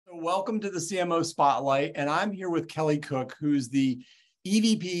welcome to the CMO Spotlight. And I'm here with Kelly Cook, who's the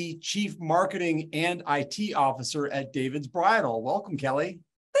EVP, Chief Marketing and IT Officer at David's Bridal. Welcome, Kelly.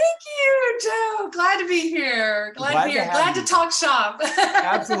 Thank you, Joe. Glad to be here. Glad to talk shop.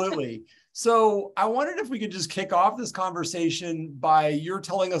 Absolutely. So I wondered if we could just kick off this conversation by your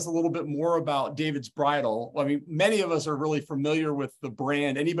telling us a little bit more about David's Bridal. I mean, many of us are really familiar with the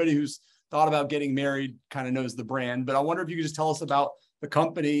brand. Anybody who's thought about getting married kind of knows the brand, but I wonder if you could just tell us about the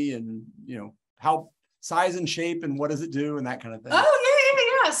company and, how size and shape and what does it do and that kind of thing.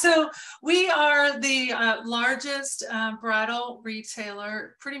 Oh, yeah. So we are the largest bridal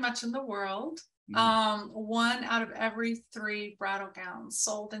retailer pretty much in the world. One out of every 3 bridal gowns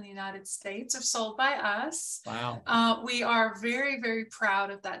sold in the United States are sold by us. Wow. We are very, very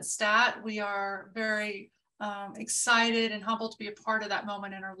proud of that stat. We are very excited and humbled to be a part of that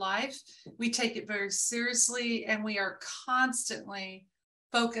moment in our life. We take it very seriously, and we are constantly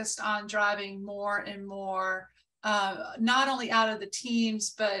focused on driving more and more, not only out of the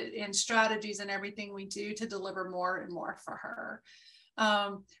teams, but in strategies and everything we do to deliver more and more for her.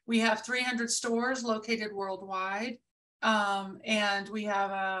 We have 300 stores located worldwide. And we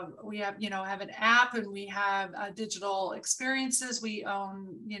have an app, and we have digital experiences. We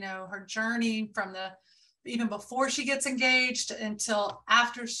own, her journey from even before she gets engaged until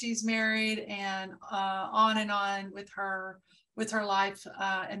after she's married, and on with her life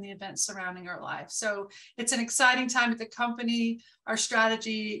and the events surrounding her life. So it's an exciting time at the company. Our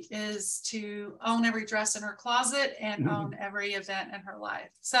strategy is to own every dress in her closet and own every event in her life.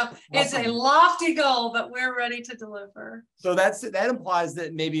 So awesome. It's a lofty goal, but we're ready to deliver. So that implies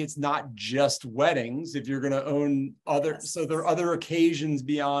that maybe it's not just weddings. If you're going to own so there are other occasions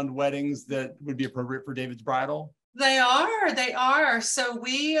beyond weddings that would be appropriate for David's Bridal. They are. So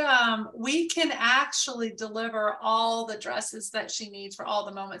we can actually deliver all the dresses that she needs for all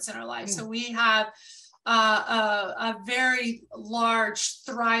the moments in her life. So we have a very large,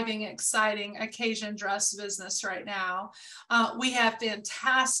 thriving, exciting occasion dress business right now. We have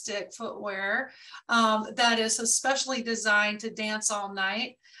fantastic footwear that is especially designed to dance all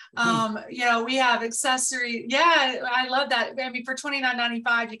night. We have accessory. Yeah, I love that. I mean, for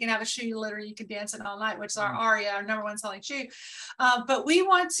 $29.95, you can have a shoe litter. You can dance it all night, which is our Aria, our #1 selling shoe. But we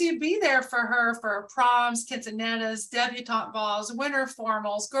want to be there for her for proms, quinceañeras, debutante balls, winter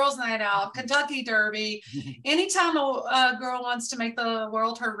formals, girls' night out, Kentucky Derby. Anytime a girl wants to make the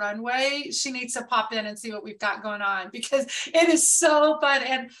world her runway, she needs to pop in and see what we've got going on, because it is so fun.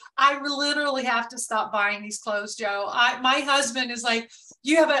 And I literally have to stop buying these clothes, Joe. My husband is like,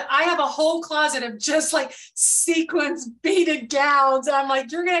 I have a whole closet of just like sequins beaded gowns. I'm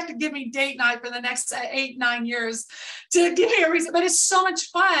like, you're gonna have to give me date night for the next 8-9 years to give me a reason. But it's so much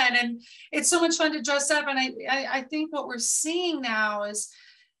fun, and it's so much fun to dress up. And I think what we're seeing now is,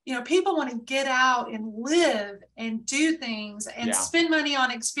 people want to get out and live and do things and spend money on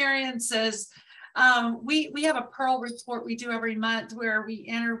experiences. We have a Pearl report we do every month where we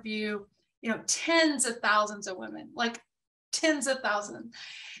interview, tens of thousands of women, like tens of thousands.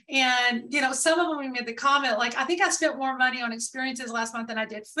 And, some of them, we made the comment, like, I think I spent more money on experiences last month than I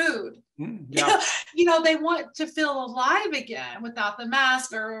did food. They want to feel alive again without the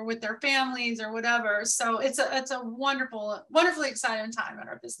mask or with their families or whatever. So it's a wonderfully exciting time in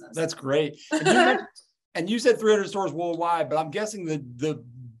our business. That's great. And you said 300 stores worldwide, but I'm guessing the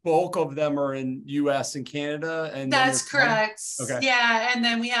bulk of them are in US and Canada. And that's correct. Okay. Yeah. And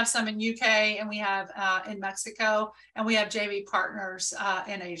then we have some in UK, and we have in Mexico, and we have JV partners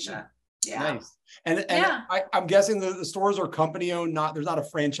in Asia. Yeah. Nice. And I'm guessing the stores are company owned, there's not a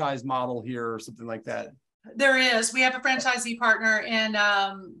franchise model here or something like that. There is. We have a franchisee partner in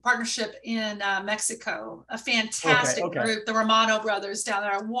partnership in Mexico, a fantastic group, the Romano brothers down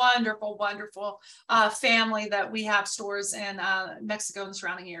there, a wonderful, wonderful family that we have stores in Mexico and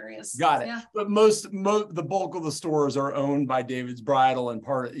surrounding areas. Got it. Yeah. But the bulk of the stores are owned by David's Bridal, and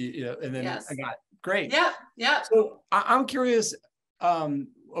and then I got it. Great. Yeah. Yeah. So I'm curious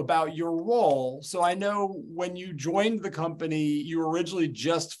about your role. So I know when you joined the company, you were originally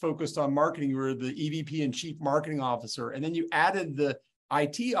just focused on marketing. You were the EVP and Chief Marketing Officer, and then you added the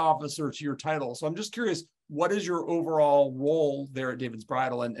IT Officer to your title. So I'm just curious, what is your overall role there at David's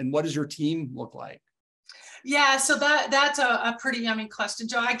Bridal, and what does your team look like? Yeah, so that's a pretty yummy question,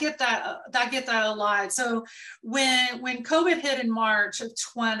 Joe. I get that a lot. So when COVID hit in March of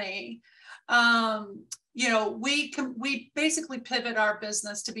 20, we basically pivot our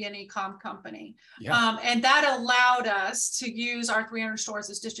business to be an e-com company. Yeah. And that allowed us to use our 300 stores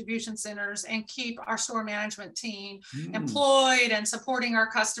as distribution centers and keep our store management team employed and supporting our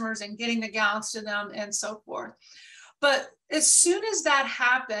customers and getting the gowns to them and so forth. But as soon as that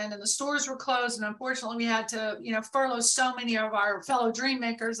happened and the stores were closed, and unfortunately we had to, furlough so many of our fellow dream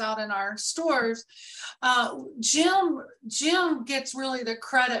makers out in our stores, Jim gets really the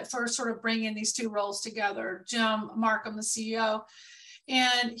credit for sort of bringing these two roles together. Jim Markham, the CEO,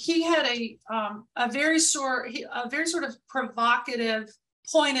 and he had a very sort of provocative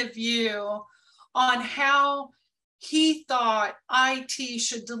point of view on how he thought IT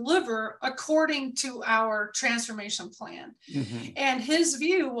should deliver according to our transformation plan. Mm-hmm. And his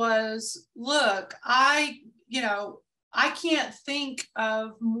view was, look, I can't think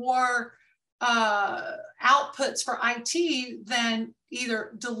of more outputs for IT than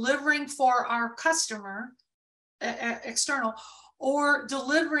either delivering for our customer, external, or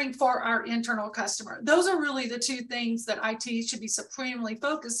delivering for our internal customer. Those are really the two things that IT should be supremely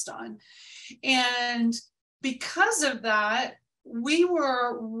focused on. And because of that, we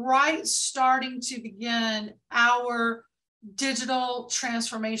were starting to begin our digital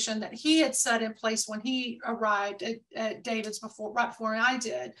transformation that he had set in place when he arrived at David's right before I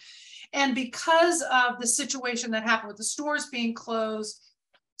did. And because of the situation that happened with the stores being closed,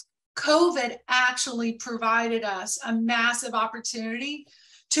 COVID actually provided us a massive opportunity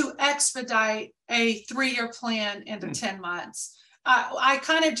to expedite a 3-year plan into 10 months. I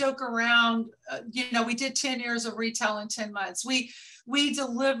kind of joke around, we did 10 years of retail in 10 months. We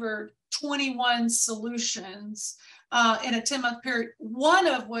delivered 21 solutions in a 10-month period, one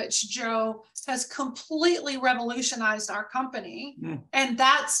of which, Joe, has completely revolutionized our company, and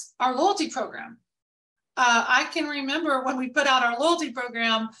that's our loyalty program. I can remember when we put out our loyalty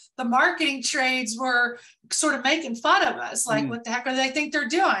program, the marketing trades were sort of making fun of us. Like, what the heck do they think they're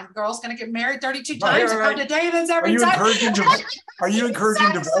doing? Girl's going to get married 32 times and come to David's every time. Are you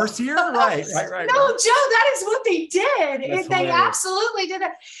encouraging divorce here? Right. No, Joe, that is what they did. They absolutely did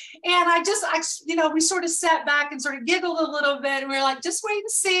it. And we sort of sat back and sort of giggled a little bit. And we were like, just wait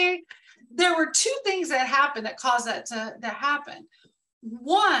and see. There were two things that happened that caused that to happen.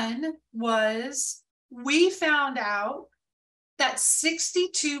 One was, we found out that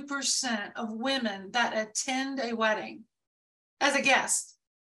 62% of women that attend a wedding as a guest,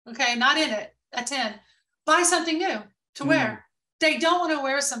 okay, not in it, attend, buy something new to wear. They don't want to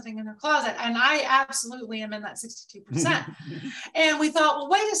wear something in their closet. And I absolutely am in that 62%. And we thought, well,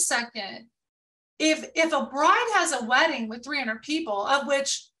 wait a second. If a bride has a wedding with 300 people, of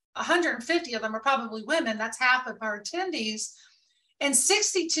which 150 of them are probably women, that's half of our attendees, and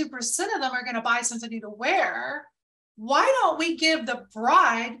 62% of them are going to buy something new to wear, why don't we give the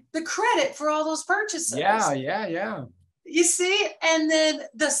bride the credit for all those purchases? Yeah. You see? And then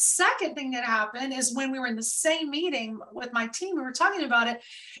the second thing that happened is when we were in the same meeting with my team, we were talking about it.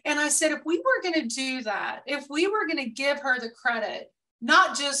 And I said, if we were going to do that, if we were going to give her the credit,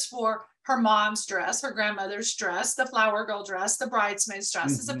 not just for her mom's dress, her grandmother's dress, the flower girl dress, the bridesmaid's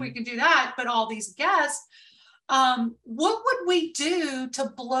dresses, if we could do that, but all these guests, what would we do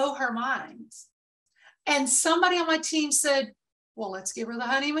to blow her mind? And somebody on my team said, well, let's give her the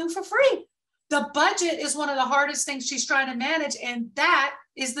honeymoon for free. The budget is one of the hardest things she's trying to manage. And that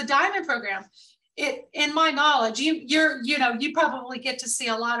is the diamond program. In my knowledge, you probably get to see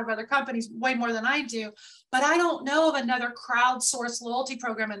a lot of other companies way more than I do, but I don't know of another crowdsourced loyalty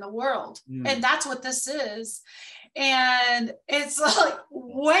program in the world. And that's what this is. And it's like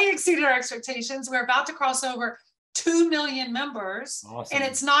way exceeded our expectations. We're about to cross over 2 million members. Awesome. And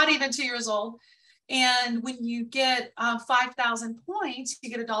it's not even 2 years old. And when you get 5,000 points, you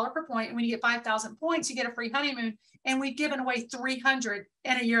get $1 per point. And when you get 5,000 points, you get a free honeymoon. And we've given away 300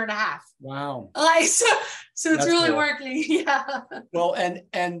 in a year and a half. Wow. Like, so it's really cool. Working. Yeah. Well,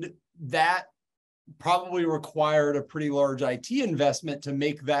 and that probably required a pretty large IT investment to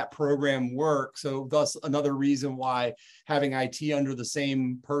make that program work. So thus another reason why having IT under the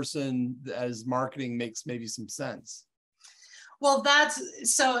same person as marketing makes maybe some sense. Well, that's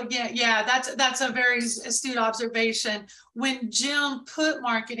a very astute observation. When Jim put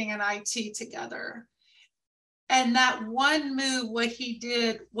marketing and IT together, and that one move, what he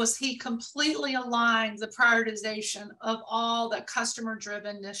did was he completely aligned the prioritization of all the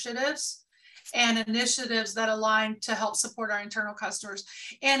customer-driven initiatives and initiatives that align to help support our internal customers.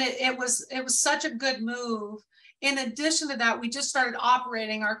 And it was such a good move. In addition to that, we just started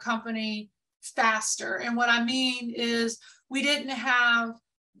operating our company faster. And what I mean is we didn't have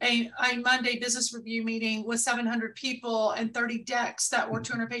a Monday business review meeting with 700 people and 30 decks that were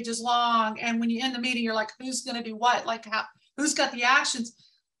 200 pages long. And when you end the meeting, you're like, who's going to do what? Like, who's got the actions?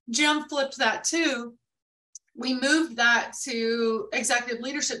 Jim flipped that too. We moved that to executive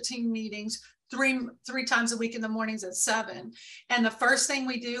leadership team meetings three times a week in the mornings at 7. And the first thing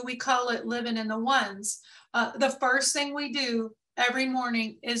we do, we call it living in the ones. The first thing we do every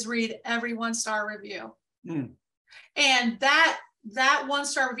morning is read every 1-star review. And that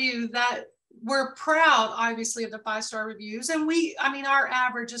 1-star review, that we're proud, obviously, of the 5-star reviews. And our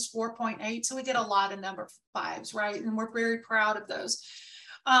average is 4.8. So we get a lot of number 5s, right? And we're very proud of those.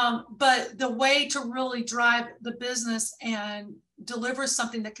 But the way to really drive the business and deliver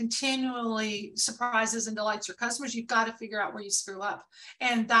something that continually surprises and delights your customers, you've got to figure out where you screw up.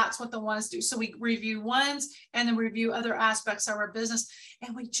 And that's what the ones do. So we review ones and then review other aspects of our business.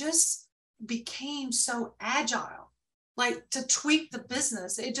 And we just became so agile, like to tweak the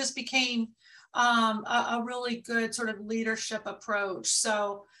business. It just became a really good sort of leadership approach.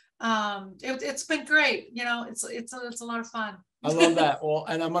 So it's been great. It's a lot of fun. I love that. Well,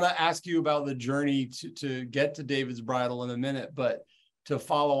 and I'm going to ask you about the journey to get to David's Bridal in a minute, but to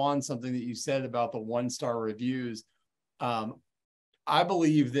follow on something that you said about the 1-star reviews, I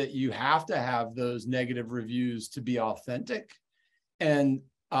believe that you have to have those negative reviews to be authentic. And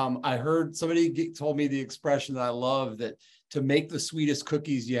I heard somebody told me the expression that I love, that to make the sweetest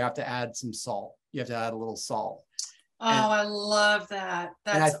cookies, you have to add some salt. You have to add a little salt. Oh, I love that.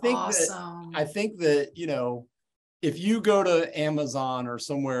 That's awesome. I think that, if you go to Amazon or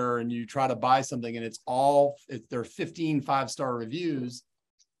somewhere and you try to buy something and there are 15 5-star reviews,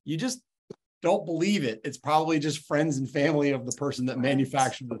 you just don't believe it. It's probably just friends and family of the person that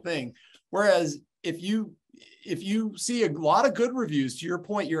manufactured the thing. Whereas if you see a lot of good reviews, to your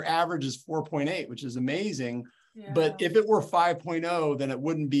point, your average is 4.8, which is amazing. Yeah. But if it were 5.0, then it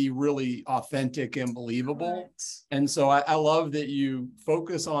wouldn't be really authentic and believable. Right. And so I love that you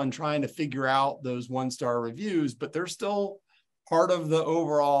focus on trying to figure out those 1-star reviews, but they're still part of the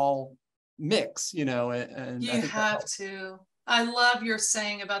overall mix, and you have to. I love your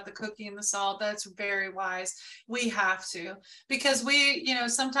saying about the cookie and the salt. That's very wise. We have to, because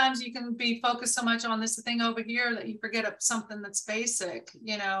sometimes you can be focused so much on this thing over here that you forget something that's basic,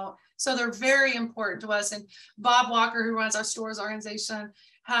 So they're very important to us. And Bob Walker, who runs our stores organization,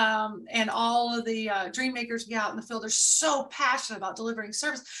 and all of the dream makers we out in the field are so passionate about delivering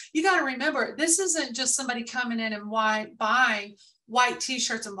service. You got to remember, this isn't just somebody coming in and buying white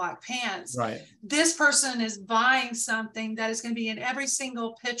t-shirts and black pants. Right. This person is buying something that is going to be in every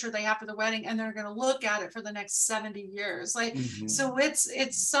single picture they have for the wedding, and they're going to look at it for the next 70 years. So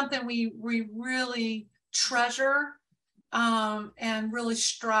it's something we really treasure, and really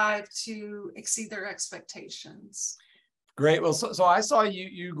strive to exceed their expectations. Great. Well, so I saw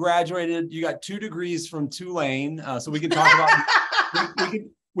you graduated. You got 2 degrees from Tulane. So we can talk about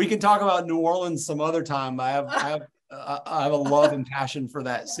we can talk about New Orleans some other time. I have a love and passion for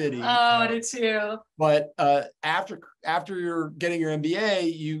that city. Oh, I do too. But after you're getting your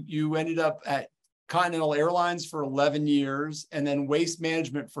MBA, you ended up at Continental Airlines for 11 years, and then Waste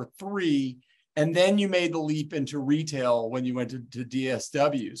Management for 3. And then you made the leap into retail when you went to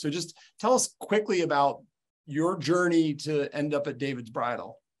DSW. So just tell us quickly about your journey to end up at David's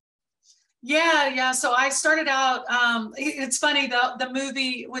Bridal. Yeah. So I started out, it's funny, the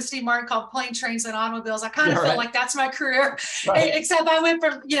movie with Steve Martin called Plane, Trains, and Automobiles. I kind of feel like that's my career, except I went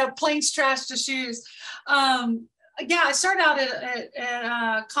from, planes, trash to shoes. I started out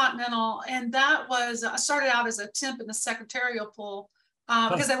at Continental, and I started out as a temp in the secretarial pool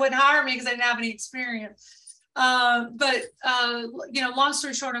because they wouldn't hire me because I didn't have any experience. But long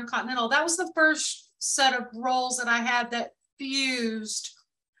story short, on Continental, that was the first set of roles that I had that fused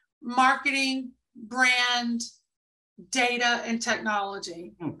marketing, brand, data, and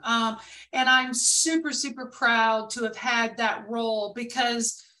technology. And I'm super, super proud to have had that role,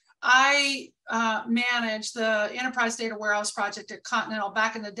 because I managed the enterprise data warehouse project at Continental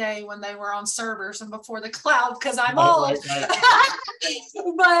back in the day when they were on servers and before the cloud, because I'm old.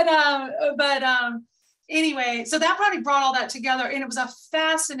 But anyway, so that probably brought all that together, and it was a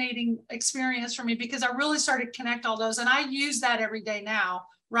fascinating experience for me, because I really started to connect all those, and I use that every day now,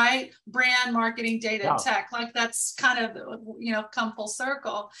 right? Brand, marketing, data, tech, like that's kind of, come full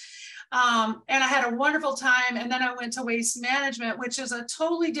circle. And I had a wonderful time. And then I went to Waste Management, which is a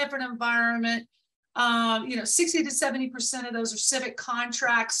totally different environment. 60 to 70% of those are civic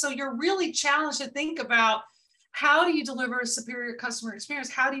contracts. So you're really challenged to think about, how do you deliver a superior customer experience?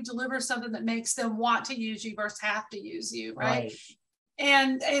 How do you deliver something that makes them want to use you versus have to use you, right?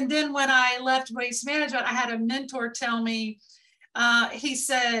 And then when I left Waste Management, I had a mentor tell me, he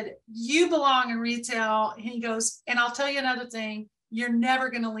said, you belong in retail. And he goes, and I'll tell you another thing, you're never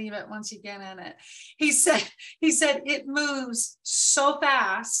going to leave it once you get in it. He said it moves so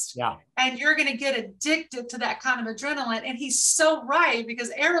fast, and you're going to get addicted to that kind of adrenaline. And he's so right, because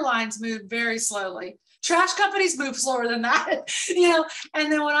airlines move very slowly. Trash companies move slower than that, you know.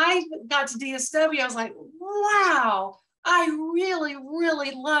 And then when I got to DSW, I was like, wow, I really,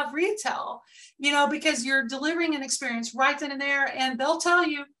 really love retail, you know, because you're delivering an experience right then and there, and they'll tell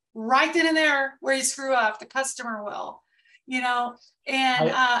you right then and there where you screw up. The customer will, you know,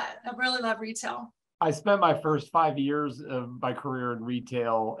 and I really love retail. I spent my first 5 years of my career in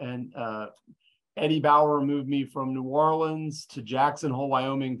retail, and Eddie Bauer moved me from New Orleans to Jackson Hole,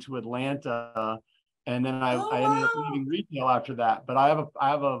 Wyoming to Atlanta. And then I ended up leaving retail after that. But I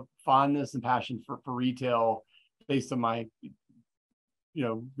have a fondness and passion for retail based on my, you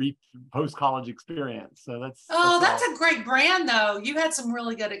know, post-college experience. So that's a great brand though. You had some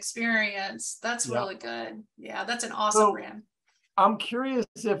really good experience. That's really good. Yeah, that's an awesome brand. I'm curious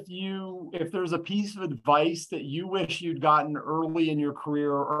if there's a piece of advice that you wish you'd gotten early in your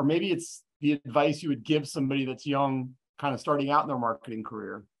career, or maybe it's the advice you would give somebody that's young, kind of starting out in their marketing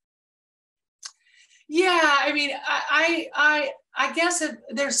career. Yeah, I mean, I guess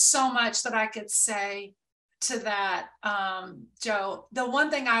there's so much that I could say to that, Joe. The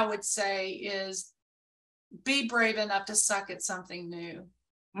one thing I would say is be brave enough to suck at something new,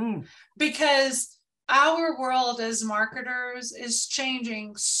 because our world as marketers is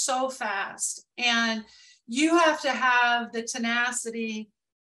changing so fast, and you have to have the tenacity,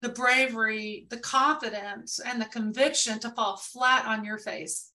 the bravery, the confidence, and the conviction to fall flat on your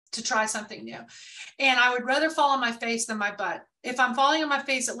face to try something new. And I would rather fall on my face than my butt. If I'm falling on my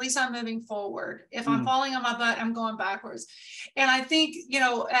face, at least I'm moving forward. If I'm falling on my butt, I'm going backwards. And I think, you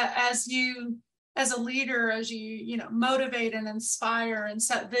know, as a leader, as you know, motivate and inspire and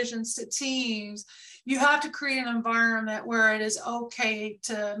set visions to teams, you have to create an environment where it is okay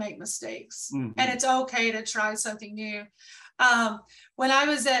to make mistakes, and it's okay to try something new. When I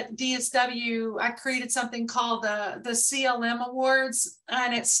was at DSW, I created something called the CLM Awards,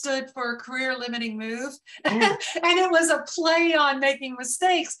 and it stood for Career Limiting Move. And it was a play on making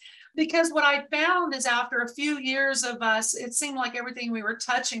mistakes, because what I found is after a few years of us, it seemed like everything we were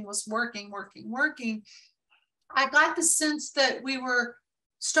touching was working. I got the sense that we were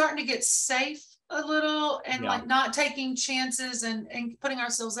starting to get safe a little, and like not taking chances and putting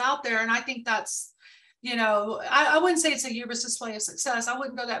ourselves out there. And I think that's, you know, I wouldn't say it's a hubris display of success. I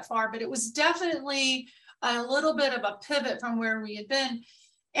wouldn't go that far, but it was definitely a little bit of a pivot from where we had been.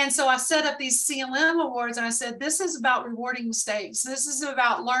 And so I set up these CLM awards, and I said, this is about rewarding mistakes. This is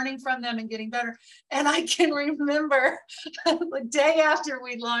about learning from them and getting better. And I can remember the day after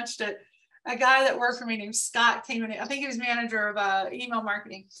we launched it, a guy that worked for me named Scott came in. I think he was manager of email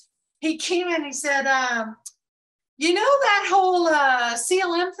marketing. He came in and he said, you know that whole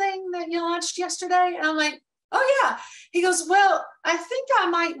CLM thing that you launched yesterday? And I'm like, oh yeah. He goes, well, I think I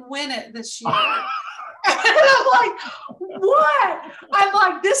might win it this year. And I'm like, what? I'm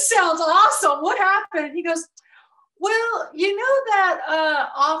like, this sounds awesome. What happened? He goes, well, you know that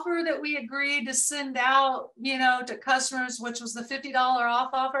offer that we agreed to send out, you know, to customers, which was the $50 off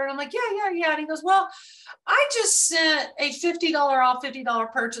offer? And I'm like, yeah. And he goes, well, I just sent a $50 off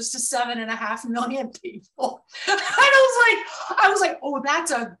 $50 purchase to 7.5 million people. And I was like, oh, that's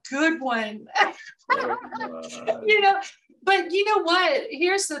a good one. You know, but you know what?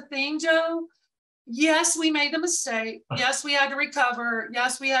 Here's the thing, Joe. Yes, we made the mistake. Yes, we had to recover.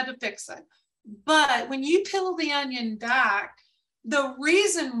 Yes, we had to fix it. But when you peel the onion back, the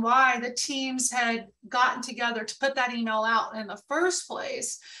reason why the teams had gotten together to put that email out in the first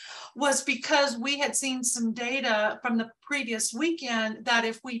place was because we had seen some data from the previous weekend that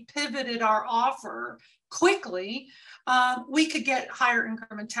if we pivoted our offer quickly, we could get higher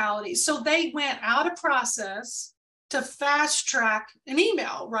incrementality. So they went out of process to fast track an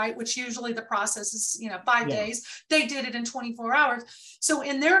email, right? Which usually the process is, you know, 5 days. They did it in 24 hours. So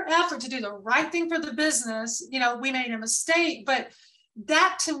in their effort to do the right thing for the business, you know, we made a mistake, but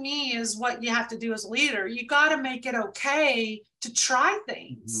that to me is what you have to do as a leader. You got to make it okay to try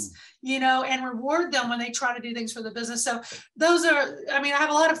things, you know, and reward them when they try to do things for the business. So those are, I mean, I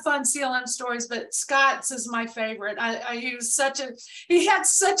have a lot of fun CLM stories, but Scott's is my favorite. He had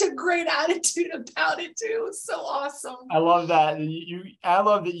such a great attitude about it too. It was so awesome. I love that. I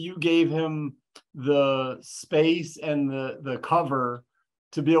love that you gave him the space and the cover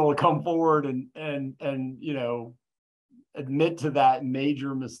to be able to come forward and you know, admit to that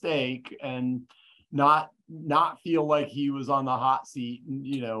major mistake and not feel like he was on the hot seat. And,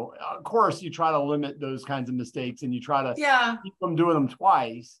 you know, of course you try to limit those kinds of mistakes and you try to keep them doing them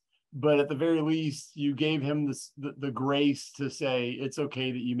twice, but at the very least you gave him the grace to say, it's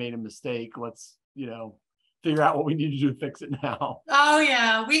okay that you made a mistake. Let's, you know, figure out what we need to do to fix it now. Oh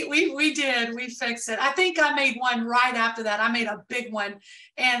yeah, we did. We fixed it. I think I made one right after that. I made a big one,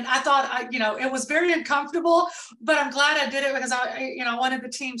 and I thought, it was very uncomfortable, but I'm glad I did it because I wanted the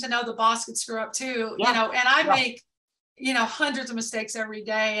team to know the boss could screw up too. Yeah. And I make hundreds of mistakes every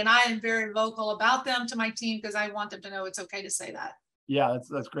day, and I am very vocal about them to my team because I want them to know it's okay to say that. Yeah,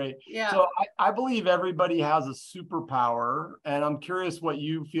 that's great. Yeah. So I believe everybody has a superpower, and I'm curious what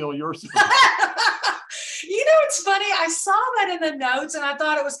you feel your superpower. It's funny. I saw that in the notes and I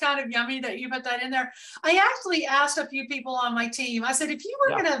thought it was kind of yummy that you put that in there. I actually asked a few people on my team. I said, if you were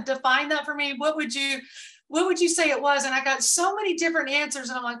going to define that for me, what would you say it was? And I got so many different answers.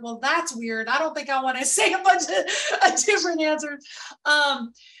 And I'm like, well, that's weird. I don't think I want to say a bunch of different answers. But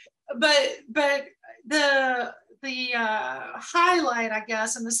the highlight, I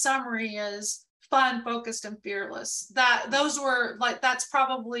guess, and the summary is fun, focused, and fearless. That's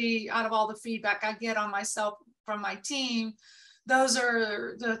probably, out of all the feedback I get on myself from my team, those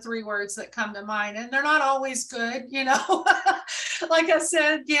are the 3 words that come to mind, and they're not always good. Like I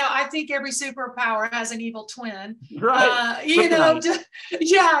said, I think every superpower has an evil twin, right? Every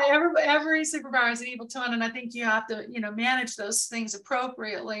superpower has an evil twin, and I think you have to manage those things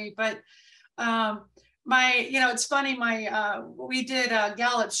appropriately. But it's funny, we did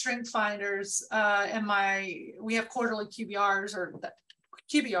Gallup Strength Finders, and we have quarterly QBRs,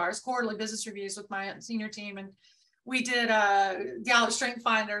 quarterly business reviews with my senior team, and we did Gallup Strength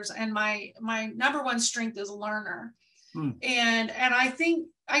Finders, and my number 1 strength is learner. And I think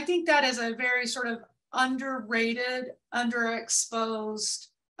that is a very sort of underrated, underexposed,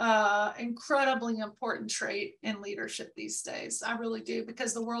 incredibly important trait in leadership these days. I really do,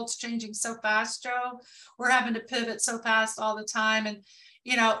 because the world's changing so fast, Joe. We're having to pivot so fast all the time, and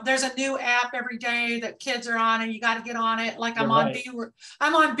there's a new app every day that kids are on, and you got to get on it. Like I'm on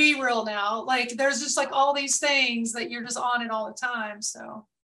B-Reel now. Like there's just like all these things that you're just on it all the time. So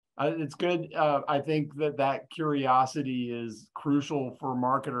it's good. I think that curiosity is crucial for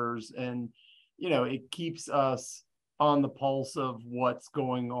marketers, and it keeps us on the pulse of what's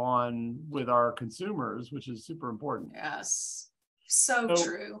going on with our consumers, which is super important. Yes, so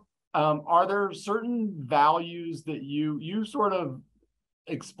true. Are there certain values that you sort of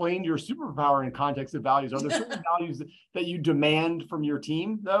explained your superpower in context of values? Are there certain values that you demand from your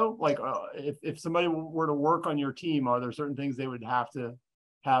team, though? Like if somebody were to work on your team, are there certain things they would have to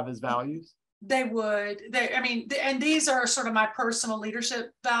have as values? They would. And these are sort of my personal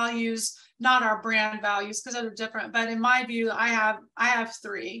leadership values, not our brand values, because they're different. But in my view, I have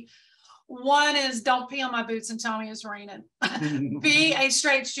 3. One is don't pee on my boots and tell me it's raining. Be a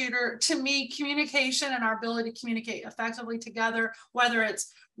straight shooter. To me, communication and our ability to communicate effectively together, whether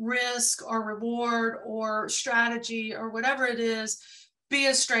it's risk or reward or strategy or whatever it is, be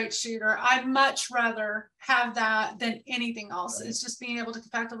a straight shooter. I'd much rather have that than anything else. Right. It's just being able to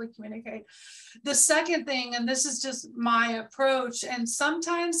effectively communicate. The second thing, and this is just my approach, and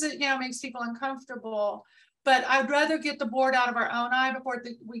sometimes it makes people uncomfortable, but I'd rather get the board out of our own eye before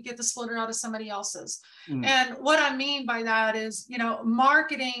we get the splitter out of somebody else's. And what I mean by that is,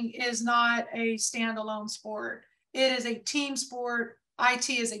 marketing is not a standalone sport. It is a team sport. IT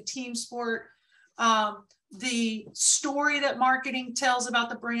is a team sport. The story that marketing tells about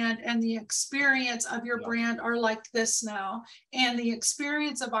the brand and the experience of your brand are like this now. And the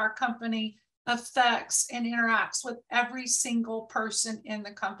experience of our company affects and interacts with every single person in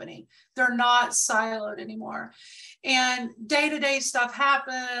the company. They're not siloed anymore. And day-to-day stuff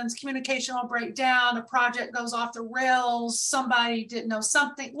happens, communication will break down, a project goes off the rails, somebody didn't know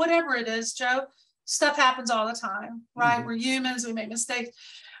something, whatever it is, Joe, stuff happens all the time, right? We're humans, we make mistakes.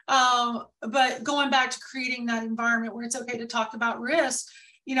 But going back to creating that environment where it's okay to talk about risk,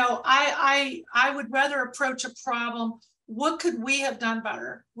 I would rather approach a problem. What could we have done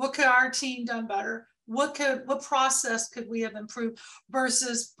better? What could our team done better? What process could we have improved,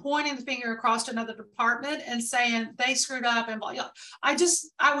 versus pointing the finger across to another department and saying they screwed up and blah. I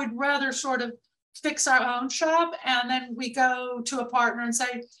would rather sort of fix our own shop, and then we go to a partner and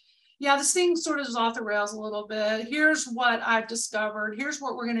say, yeah, this thing sort of is off the rails a little bit. Here's what I've discovered. Here's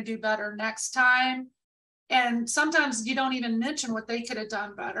what we're going to do better next time. And sometimes you don't even mention what they could have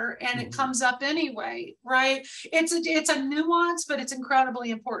done better, and it comes up anyway, right? It's a nuance, but it's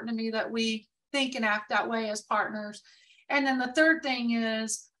incredibly important to me that we think and act that way as partners. And then the third thing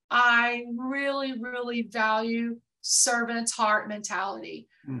is I really, really value servant's heart mentality.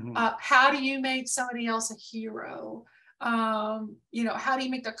 How do you make somebody else a hero? How do you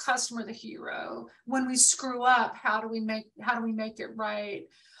make the customer the hero? When we screw up, how do we make it right?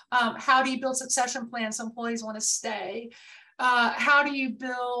 How do you build succession plans so employees want to stay? How do you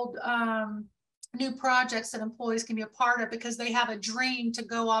build new projects that employees can be a part of because they have a dream to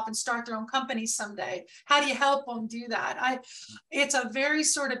go off and start their own company someday. How do you help them do that? It's a very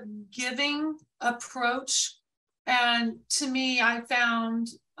sort of giving approach. And to me, I found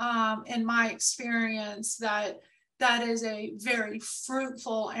in my experience that is a very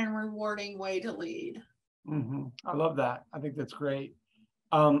fruitful and rewarding way to lead. Mm-hmm. I love that. I think that's great.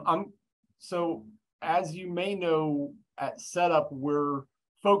 So as you may know, at Setup, we're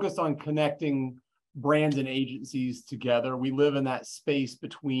focused on connecting brands and agencies together. We live in that space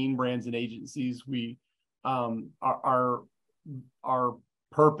between brands and agencies. We our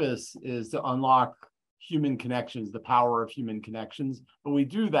purpose is to unlock human connections, the power of human connections. But we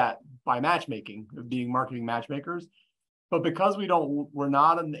do that by matchmaking, being marketing matchmakers. But because we're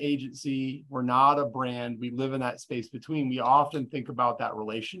not an agency, we're not a brand, we live in that space between, we often think about that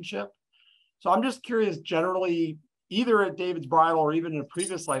relationship. So I'm just curious, generally, either at David's Bridal or even in a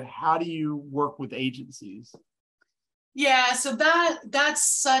previous life, how do you work with agencies? Yeah, so that's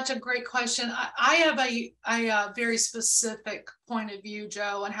such a great question. I have a very specific point of view,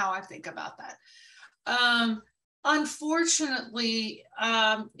 Joe, on how I think about that. Unfortunately,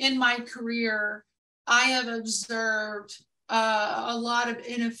 in my career, I have observed a lot of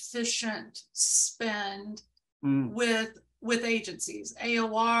inefficient spend with agencies,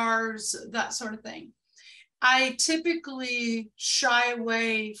 AORs, that sort of thing. I typically shy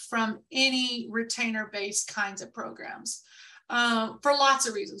away from any retainer-based kinds of programs for lots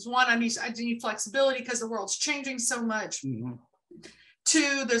of reasons. One, I need flexibility because the world's changing so much. Mm-hmm.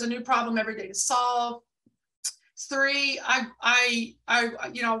 Two, there's a new problem every day to solve. Three, I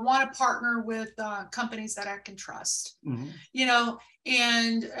want to partner with companies that I can trust, mm-hmm.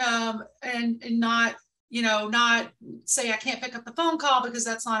 And not say I can't pick up the phone call because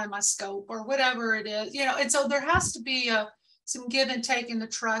that's not in my scope or whatever it is, and so there has to be some give and take in the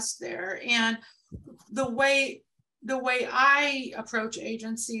trust there. And the way I approach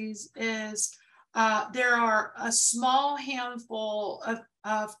agencies is there are a small handful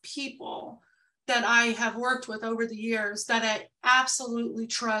of people that I have worked with over the years that I absolutely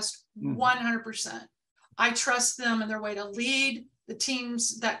trust 100%. I trust them in their way to lead the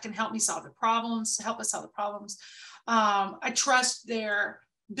teams that can help me solve the problems, help us solve the problems. I trust their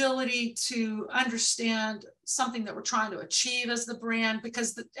ability to understand something that we're trying to achieve as the brand,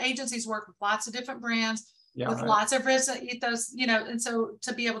 because the agencies work with lots of different brands, with lots of ethos, and so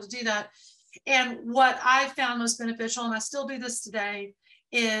to be able to do that. And what I found most beneficial, and I still do this today,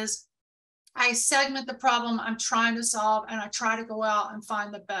 is I segment the problem I'm trying to solve, and I try to go out and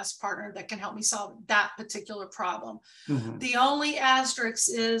find the best partner that can help me solve that particular problem. Mm-hmm. The only asterisk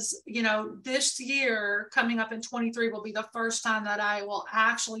is, this year coming up in 23 will be the first time that I will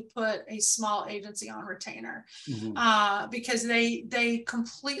actually put a small agency on retainer, mm-hmm. Because they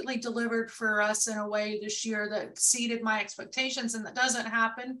completely delivered for us in a way this year that exceeded my expectations, and that doesn't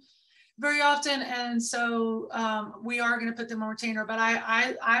happen very often. And so we are going to put them on retainer, but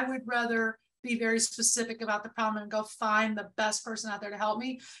I would rather be very specific about the problem and go find the best person out there to help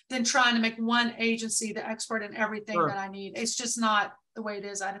me than trying to make one agency the expert in everything that I need. It's just not the way it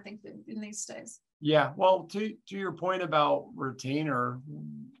is, I think, in these days. Yeah. Well, to your point about retainer,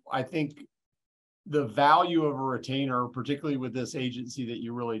 I think the value of a retainer, particularly with this agency that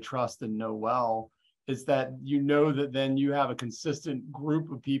you really trust and know well, is that that then you have a consistent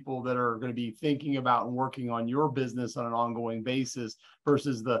group of people that are going to be thinking about and working on your business on an ongoing basis,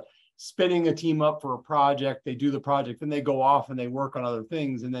 versus the spinning a team up for a project. They do the project, then they go off and they work on other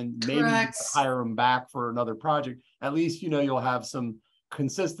things, and then maybe hire them back for another project. At least, you'll have some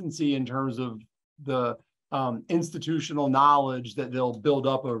consistency in terms of the institutional knowledge that they'll build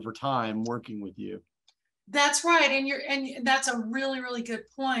up over time working with you. That's right. And that's a really, really good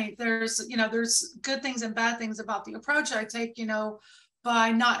point. There's good things and bad things about the approach I take,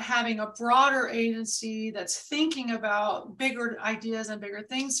 by not having a broader agency that's thinking about bigger ideas and bigger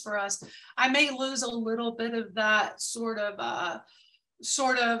things for us. I may lose a little bit of that sort of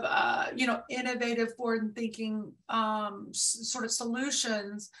innovative, forward thinking sort of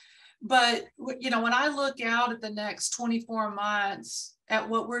solutions. But, when I look out at the next 24 months at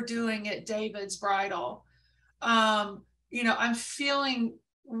what we're doing at David's Bridal, I'm feeling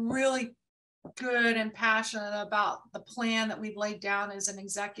really good and passionate about the plan that we've laid down as an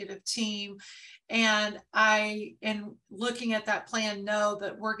executive team. And I, in looking at that plan, know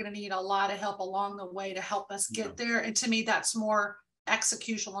that we're going to need a lot of help along the way to help us get there. And to me, that's more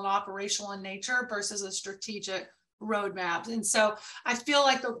executional and operational in nature versus a strategic roadmap. And so I feel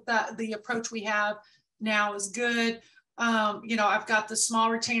like the approach we have now is good. I've got the small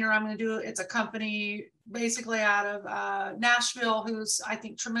retainer I'm going to do. It's a company basically out of Nashville who's, I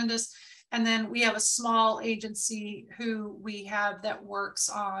think, tremendous. And then we have a small agency who we have that works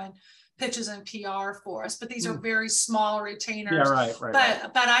on pitches and PR for us, but these are very small retainers. Yeah, right.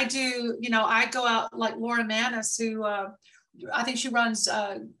 But I do, I go out like Laura Manis, who I think she runs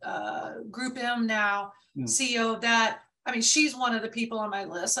Group M now, CEO of that. I mean, she's one of the people on my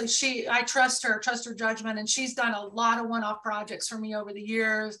list. Like I trust her judgment, and she's done a lot of one-off projects for me over the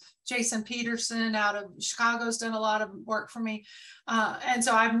years. Jason Peterson out of Chicago's done a lot of work for me. And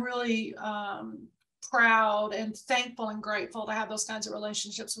so I'm really proud and thankful and grateful to have those kinds of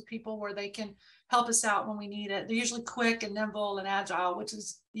relationships with people where they can help us out when we need it. They're usually quick and nimble and agile, which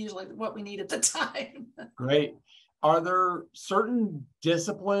is usually what we need at the time. Great. Are there certain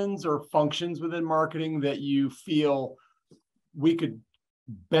disciplines or functions within marketing that you feel we could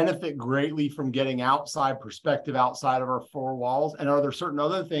benefit greatly from getting outside perspective outside of our four walls? And are there certain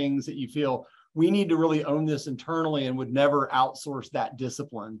other things that you feel we need to really own this internally and would never outsource that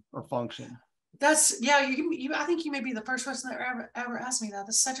discipline or function? I think you may be the first person that ever asked me that.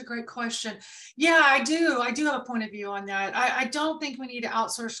 That's such a great question. Yeah, I do have a point of view on that. I don't think we need to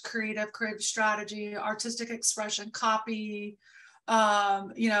outsource creative strategy, artistic expression, copy,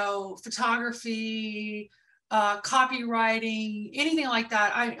 photography, copywriting, anything like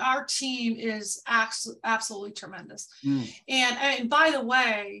that. Our team is absolutely tremendous. And by the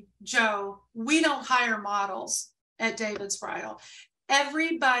way, Joe, we don't hire models at David's Bridal.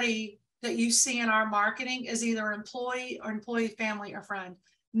 Everybody that you see in our marketing is either employee or employee family or friend.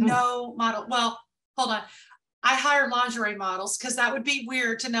 No model. Well, hold on. I hire lingerie models because that would be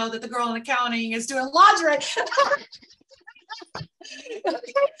weird to know that the girl in accounting is doing lingerie.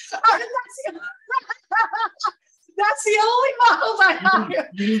 That's the only models I hire.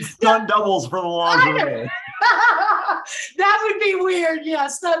 You need stunt doubles for the lingerie. That would be weird. Yeah,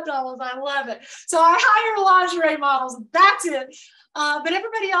 stunt doubles. I love it. So I hire lingerie models. That's it. But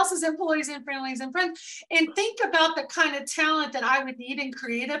everybody else is employees and families and friends. And think about the kind of talent that I would need in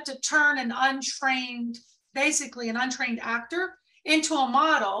creative to turn an untrained actor into a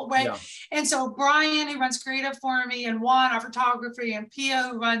model, right? Yeah. And so Brian, who runs creative for me, and Juan, our photography, and Pia,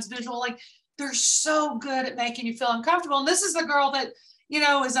 who runs visual, like they're so good at making you feel uncomfortable. And this is the girl that,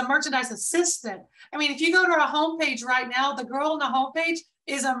 is a merchandise assistant. I mean, if you go to our homepage right now, the girl on the homepage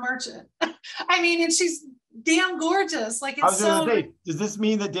is a merchant. I mean, and she's damn gorgeous. Like, it's I was going to say, does this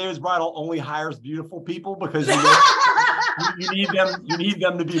mean that David's Bridal only hires beautiful people because you need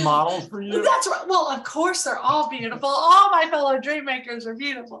them to be models for you? That's right. Well, of course they're all beautiful. All my fellow dream makers are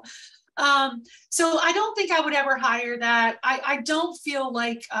beautiful. So I don't think I would ever hire that. I don't feel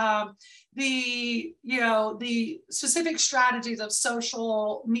like the specific strategies of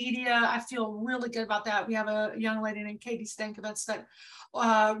social media. I feel really good about that. We have a young lady named Katie Stankovitz that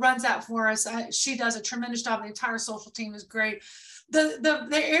runs that for us. She does a tremendous job. The entire social team is great. The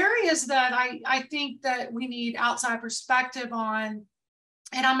areas that I think that we need outside perspective on,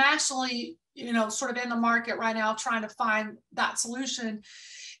 and I'm actually, sort of in the market right now trying to find that solution,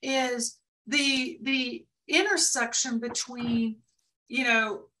 is the intersection between,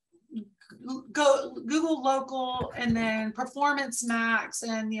 Google Local and then Performance Max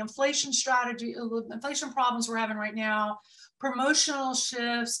and the inflation strategy, inflation problems we're having right now, promotional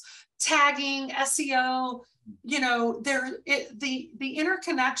shifts, tagging, SEO, the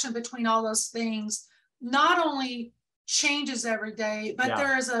interconnection between all those things not only changes every day, but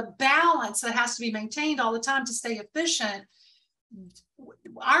there is a balance that has to be maintained all the time to stay efficient.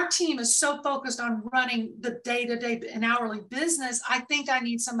 Our team is so focused on running the day-to-day and hourly business. I think I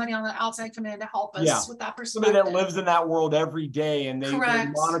need somebody on the outside coming in to help us with that perspective. Somebody that lives in that world every day, and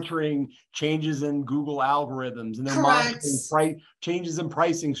they're monitoring changes in Google algorithms, and they're monitoring changes in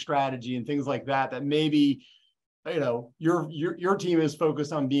pricing strategy and things like that. That maybe, your team is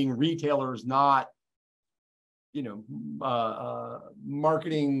focused on being retailers, not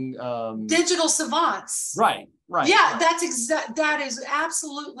marketing, digital savants. Right. Yeah, that is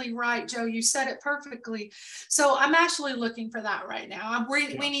absolutely right, Joe. You said it perfectly. So I'm actually looking for that right now.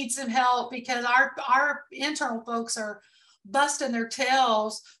 We need some help because our internal folks are busting their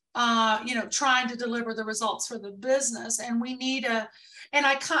tails, trying to deliver the results for the business, and we need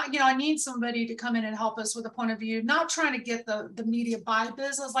I need somebody to come in and help us with a point of view, not trying to get the media buy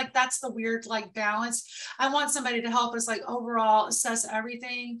business. Like, that's the weird balance. I want somebody to help us overall assess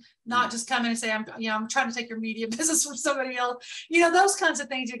everything, not just come in and say, I'm trying to take your media business from somebody else. Those kinds of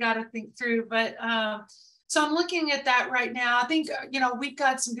things you got to think through. But so I'm looking at that right now. I think, we've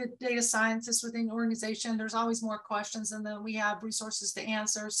got some good data scientists within the organization. There's always more questions, and then we have resources to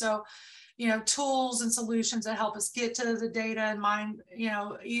answer. So, tools and solutions that help us get to the data and mine,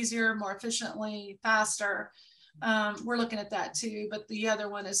 easier, more efficiently, faster. we're looking at that too, but the other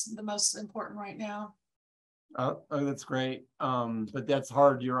one is the most important right now. Oh, that's great. But that's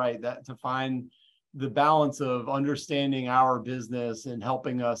hard. You're right. That to find the balance of understanding our business and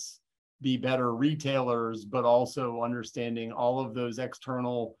helping us be better retailers, but also understanding all of those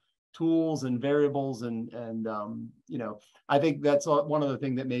external tools and variables. And you know, I think that's one of the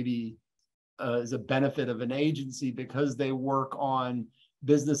things that maybe is a benefit of an agency, because they work on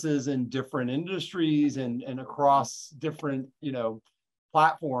businesses in different industries and across different, you know,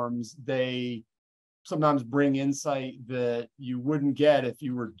 platforms. They sometimes bring insight that you wouldn't get if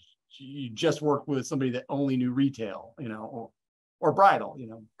you just worked with somebody that only knew retail, you know, or bridal, you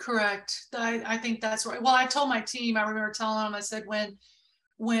know. Correct. I think that's right. Well, I told my team, I remember telling them, I said, when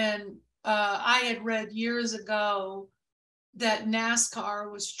I had read years ago that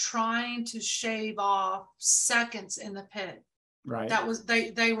NASCAR was trying to shave off seconds in the pit. Right. That was,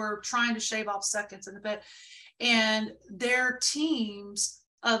 they were trying to shave off seconds in the pit, and their teams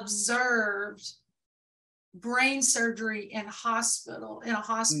observed brain surgery in a hospital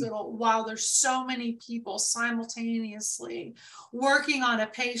while there's so many people simultaneously working on a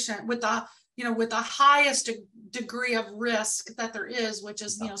patient with the, you know, with the highest degree of risk that there is, which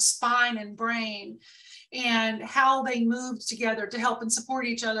is, you know, spine and brain, and how they moved together to help and support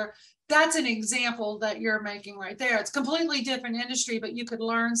each other. That's an example that you're making right there. It's completely different industry, but you could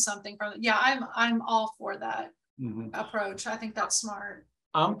learn something from it. Yeah, I'm all for that approach. I think that's smart.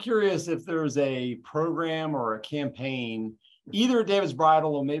 I'm curious if there's a program or a campaign, either at David's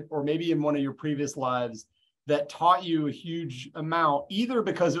Bridal or maybe in one of your previous lives, that taught you a huge amount, either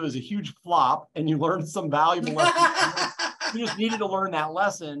because it was a huge flop and you learned some valuable lessons, you just needed to learn that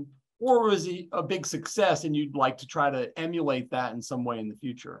lesson, or was it a big success and you'd like to try to emulate that in some way in the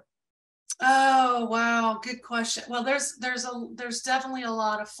future? Oh, wow. Good question. Well, there's definitely a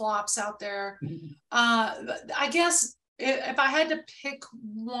lot of flops out there. I guess if I had to pick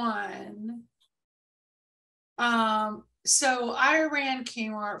one, so I ran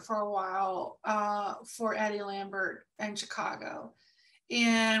Kmart for a while for Eddie Lambert in Chicago.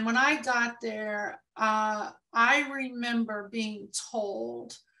 And when I got there, I remember being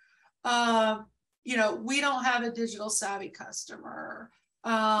told, you know, we don't have a digital savvy customer.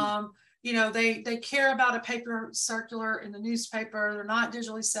 You know, they care about a paper circular in the newspaper. They're not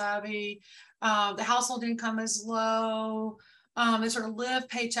digitally savvy. The household income is low. They sort of live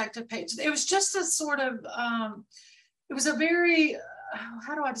paycheck to paycheck. It was just a sort of, it was a very,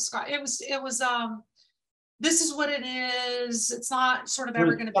 how do I describe it? It was, this is what it is. It's not sort of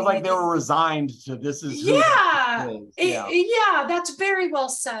ever going to be. Like they were resigned to this is who yeah, that's very well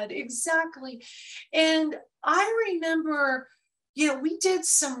said. Exactly. And I remember, you know, we did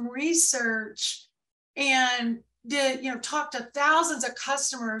some research and did, you know, talked to thousands of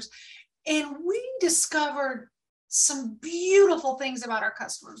customers, and we discovered some beautiful things about our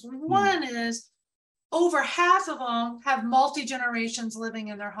customers. One is over half of them have multi-generations living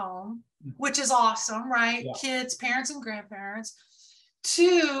in their home, which is awesome, right? Yeah. Kids, parents, and grandparents.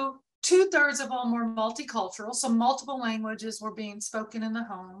 Two-thirds of them were multicultural, so multiple languages were being spoken in the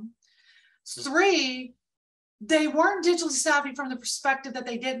home. 3, they weren't digitally savvy from the perspective that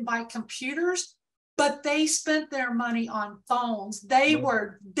they didn't buy computers, but they spent their money on phones. They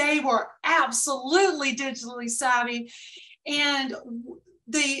were absolutely digitally savvy. And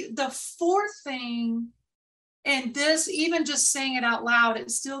the 4th thing, and this, even just saying it out loud,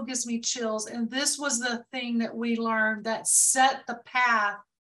 it still gives me chills. And this was the thing that we learned that set the path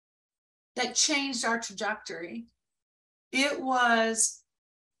that changed our trajectory. It was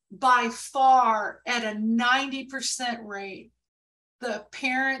by far at a 90% rate. The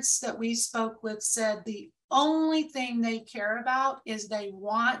parents that we spoke with said the only thing they care about is they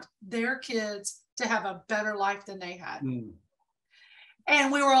want their kids to have a better life than they had.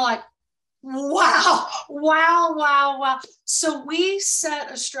 And we were like, wow. So we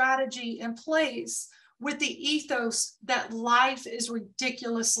set a strategy in place with the ethos that life is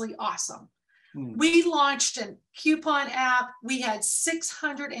ridiculously awesome. We launched a coupon app. We had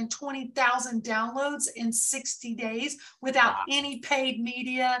 620,000 downloads in 60 days without any paid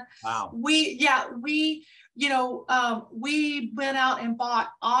media. Wow. We went out and bought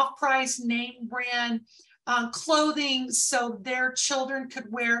off-price name brand clothing so their children could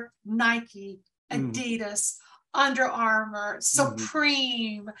wear Nike, Adidas, Under Armour,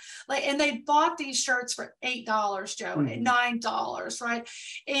 Supreme, and they bought these shirts for $8, Joe, $9, right?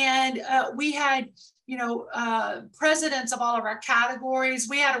 And we had, presidents of all of our categories.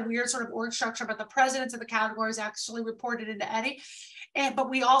 We had a weird sort of org structure, but the presidents of the categories actually reported into Eddie. But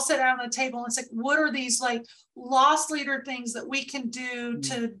we all sat down on the table and said, what are these like loss leader things that we can do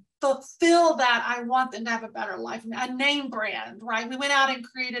fulfill that, I want them to have a better life. A name brand, right? We went out and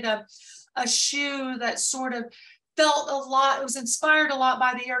created a shoe that sort of felt a lot, it was inspired a lot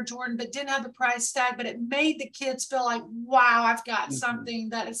by the Air Jordan, but didn't have the price tag, but it made the kids feel like, wow, I've got something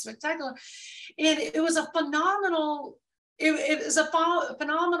that is spectacular. And it was a phenomenal, it was a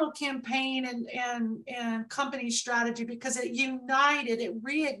phenomenal campaign and company strategy, because it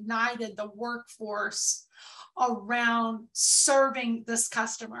reignited the workforce around serving this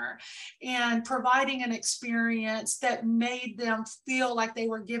customer and providing an experience that made them feel like they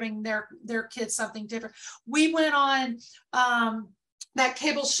were giving their kids something different. We went on that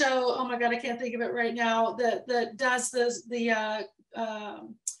cable show, oh my God, I can't think of it right now, that does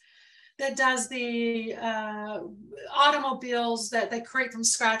the automobiles that they create from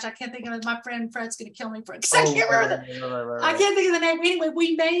scratch. I can't think of it. My friend Fred's going to kill me for it, because I can't remember I can't think of the name. Anyway,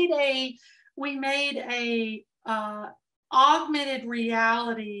 we made a augmented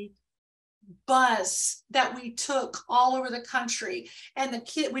reality bus that we took all over the country, and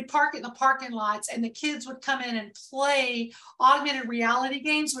we'd park it in the parking lots, and the kids would come in and play augmented reality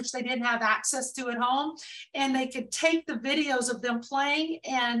games, which they didn't have access to at home, and they could take the videos of them playing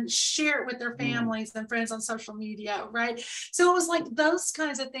and share it with their families and friends on social media, right? So it was like those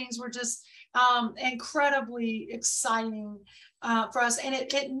kinds of things were just incredibly exciting for us, and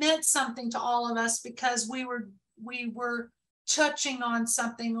it meant something to all of us, because we were touching on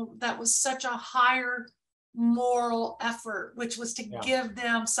something that was such a higher moral effort, which was to give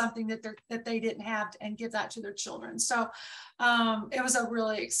them something that they didn't have, and give that to their children. So it was a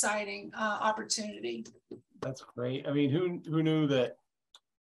really exciting opportunity. That's great. I mean, who knew that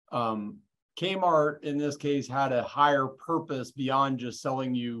Kmart in this case had a higher purpose beyond just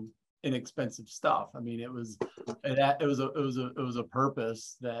selling you inexpensive stuff? I mean, it was a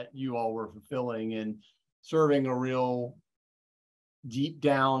purpose that you all were fulfilling and serving a real deep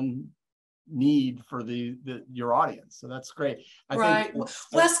down need for your audience. So that's great. I think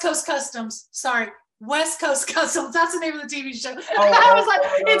West Coast Customs. Sorry. West Coast Customs. That's the name of the TV show. I was like,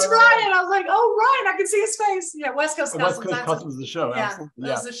 it's Ryan. I was like, oh, Ryan, I can see his face. Yeah, West Coast Customs. West Coast Customs is the show. Yeah, absolutely.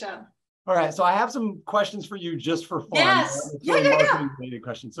 That was the show. All right. So I have some questions for you just for fun. Yes. Marketing related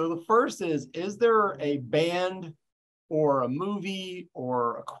questions. So the first is there a band or a movie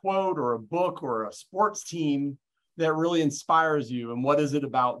or a quote or a book or a sports team that really inspires you, and what is it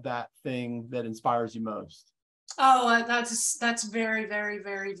about that thing that inspires you most? Oh, that's very, very,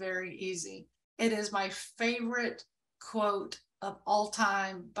 very, very easy. It is my favorite quote of all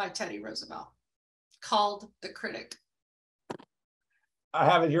time by Teddy Roosevelt, called "The Critic." I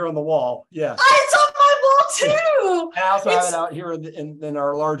have it here on the wall. Yes. It's on my wall too. I also have it out here in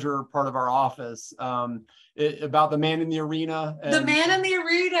our larger part of our office. About the man in the arena. The man in the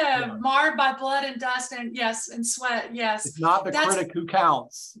arena, marred by blood and dust and sweat. Yes. It's not the critic who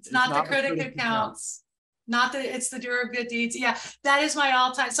counts. It's not the critic who counts. It's the doer of good deeds. Yeah, that is my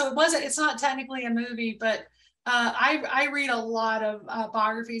all-time. So it's not technically a movie, but I read a lot of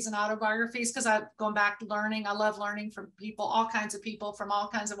biographies and autobiographies, because I'm going back to learning. I love learning from people, all kinds of people from all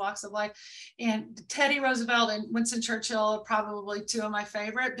kinds of walks of life. And Teddy Roosevelt and Winston Churchill are probably two of my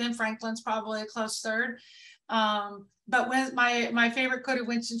favorite. Ben Franklin's probably a close third. But when my favorite quote of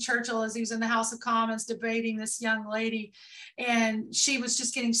Winston Churchill is he was in the House of Commons debating this young lady, and she was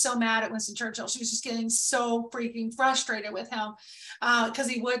just getting so mad at Winston Churchill. She was just getting so freaking frustrated with him because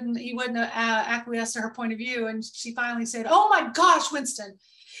he wouldn't acquiesce to her point of view. And she finally said, "Oh my gosh, Winston,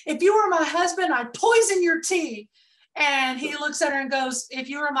 if you were my husband, I'd poison your tea." And he looks at her and goes, "If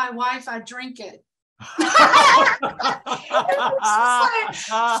you were my wife, I'd drink it." It's like,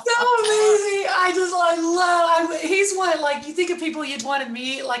 so amazing. He's one, like, you think of people you'd want to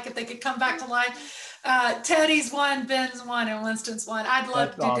meet, like if they could come back to life. Teddy's one, Ben's one, and Winston's one. I'd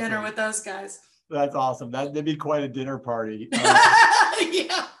love to do dinner with those guys. That's awesome. That'd be quite a dinner party.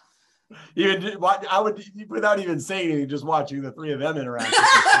 Yeah. I would, without even saying anything, just watching the three of them interact.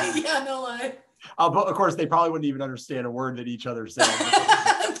 Yeah, no lie. Of course, they probably wouldn't even understand a word that each other said.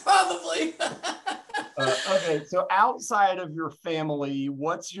 Probably. Okay, so outside of your family,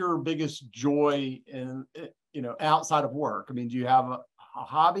 what's your biggest joy in, outside of work? I mean, do you have a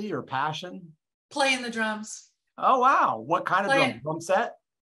hobby or passion? Playing the drums. Oh, wow. What kind of drum? Drum set?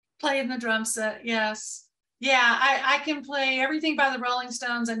 Playing the drum set, yes. Yeah, I can play everything by the Rolling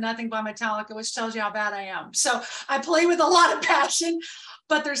Stones and nothing by Metallica, which tells you how bad I am. So I play with a lot of passion,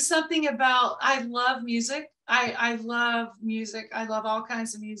 but there's something about, I love music. I love music. I love all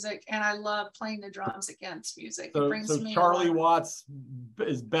kinds of music, and I love playing the drums against music. So, it brings me Charlie Watts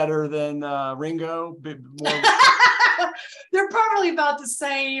is better than Ringo? They're probably about the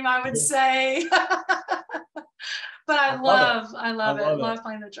same, I would say. but I love it. Love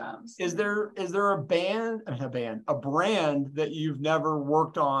playing the drums. Is there a brand that you've never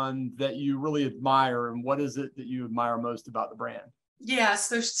worked on that you really admire, and what is it that you admire most about the brand? Yes,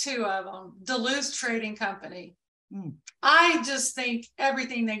 there's two of them. Duluth Trading Company. I just think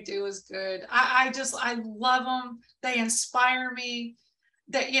everything they do is good. I love them. They inspire me.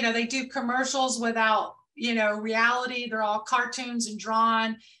 That, you know, they do commercials without, you know, reality. They're all cartoons and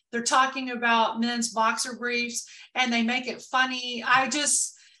drawn. They're talking about men's boxer briefs and they make it funny.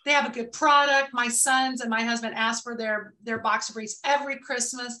 They have a good product. My sons and my husband ask for their boxer briefs every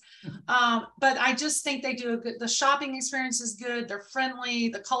Christmas. But I just think they do the shopping experience is good. They're friendly.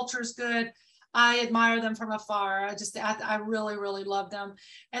 The culture is good. I admire them from afar. I really, really love them.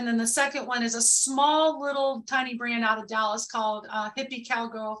 And then the second one is a small little tiny brand out of Dallas called Hippie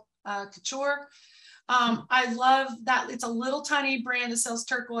Cowgirl Couture. I love that. It's a little tiny brand that sells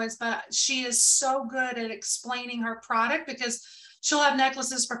turquoise, but she is so good at explaining her product because she'll have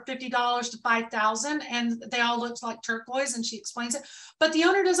necklaces for $50 to $5,000 and they all look like turquoise and she explains it. But the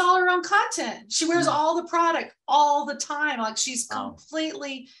owner does all her own content. She wears all the product all the time. Like she's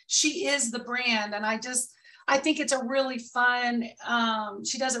completely, she is the brand. And I think it's a really fun,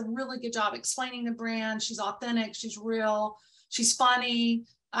 she does a really good job explaining the brand. She's authentic, she's real, she's funny.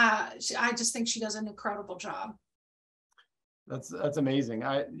 I just think she does an incredible job. That's amazing.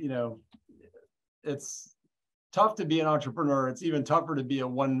 It's tough to be an entrepreneur. It's even tougher to be a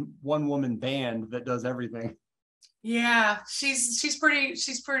one woman band that does everything. Yeah, she's pretty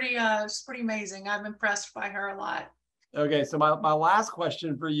amazing. I'm impressed by her a lot. Okay, so my last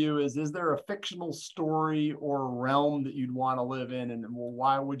question for you is there a fictional story or realm that you'd want to live in, and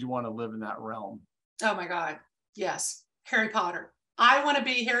why would you want to live in that realm? Oh my God, yes, Harry Potter. I want to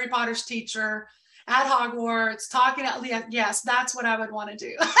be Harry Potter's teacher at Hogwarts, talking at, yes, that's what I would want to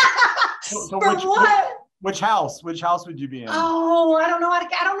do. So which house would you be in? Oh, I don't know. I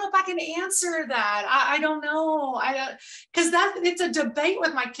don't know if I can answer that. I don't know. Because it's a debate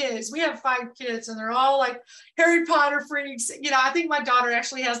with my kids. We have 5 kids and they're all like Harry Potter freaks. You know, I think my daughter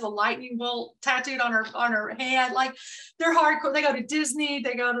actually has the lightning bolt tattooed on her hand. Like they're hardcore. They go to Disney.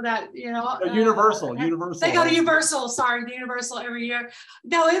 They go to that, you know. Universal. They go to Universal. Sorry, the Universal every year.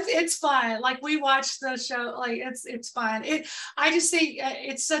 No, it's fun. Like we watch the show. Like it's fun. I just think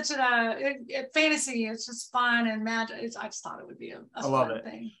it's such a fantasy. It's just fun and magic. I just thought it would be a fun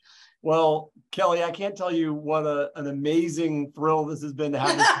thing. Well, Kelly, I can't tell you what an amazing thrill this has been to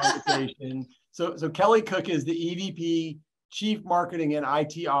have this conversation. So Kelly Cook is the EVP, Chief Marketing and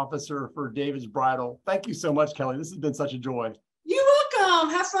IT Officer for David's Bridal. Thank you so much, Kelly. This has been such a joy. You're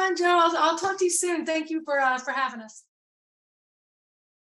welcome. Have fun, Joe. I'll talk to you soon. Thank you for having us.